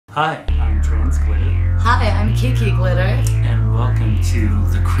Hi, I'm Trans Glitter. Hi, I'm Kiki Glitter. And welcome to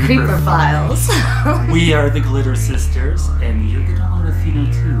the Creeper Files. We are the Glitter Sisters, and you're gonna learn a thing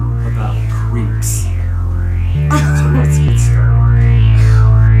or two about creeps. So let's get started.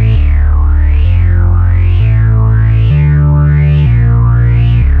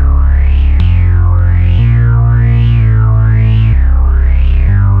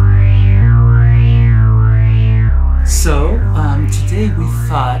 So, today we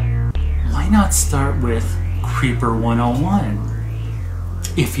thought, why not start with Creeper 101?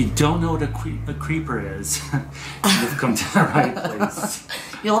 If you don't know what a creeper is, you've come to the right place.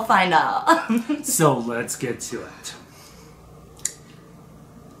 You'll find out. So let's get to it.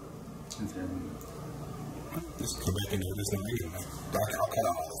 Just come back and do this now. I'll cut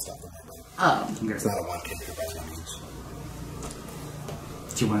out all this stuff. Okay. It's not a one character by any means.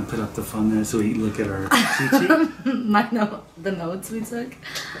 Do you want to put up the phone there so we look at our cheat sheet? The notes we took.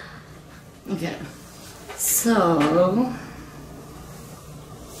 Okay. So.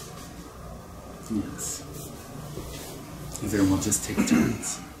 Yes. And then we'll just take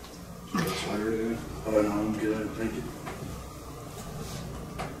turns. Oh, no, I'm good. Thank you.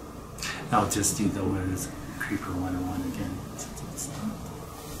 I'll just do the what is Creeper 101 again.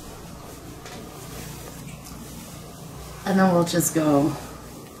 And then we'll just go.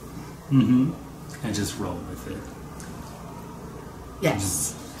 And just roll with it.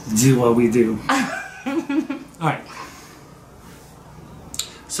 Yes. Just do what we do. Alright.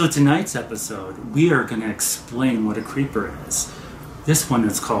 So tonight's episode, we are going to explain what a creeper is. This one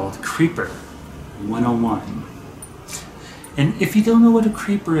is called Creeper 101. And if you don't know what a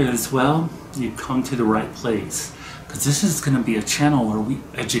creeper is, well, you've come to the right place. Because this is going to be a channel where we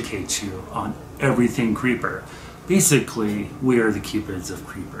educate you on everything creeper. Basically, we are the cupids of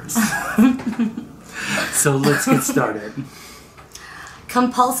creepers. So let's get started.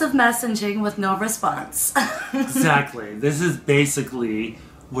 Compulsive messaging with no response. Exactly. This is basically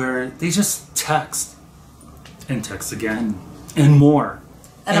where they just text and text again and more.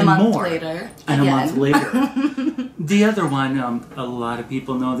 And a month later. And again. a month later. The other one, a lot of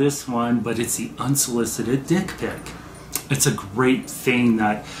people know this one, but it's the unsolicited dick pic. It's a great thing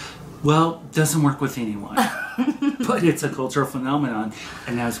that, well, doesn't work with anyone. But it's a cultural phenomenon,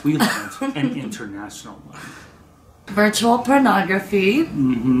 and as we learned, an international one. Virtual pornography.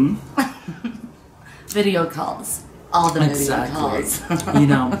 Video calls. All the video calls. You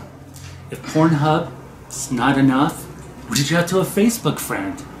know, if Pornhub is not enough, reach out to a Facebook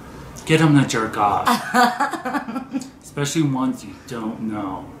friend. Get them to jerk off. Especially ones you don't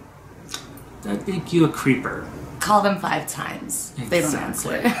know. That'd make you a creeper. Call them 5 times. If they don't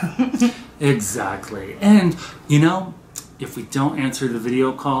answer. Exactly. And, you know, if we don't answer the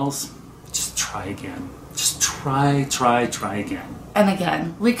video calls, just try again. Just try again. And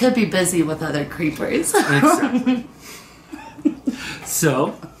again, we could be busy with other creepers. Exactly.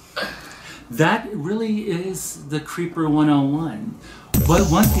 So, that really is the Creeper 101. But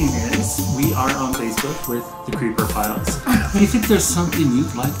one thing is, we are on Facebook with the Creeper Files. If you think there's something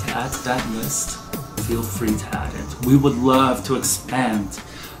you'd like to add to that list, feel free to add it. We would love to expand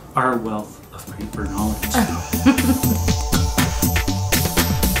our wealth of creeper knowledge.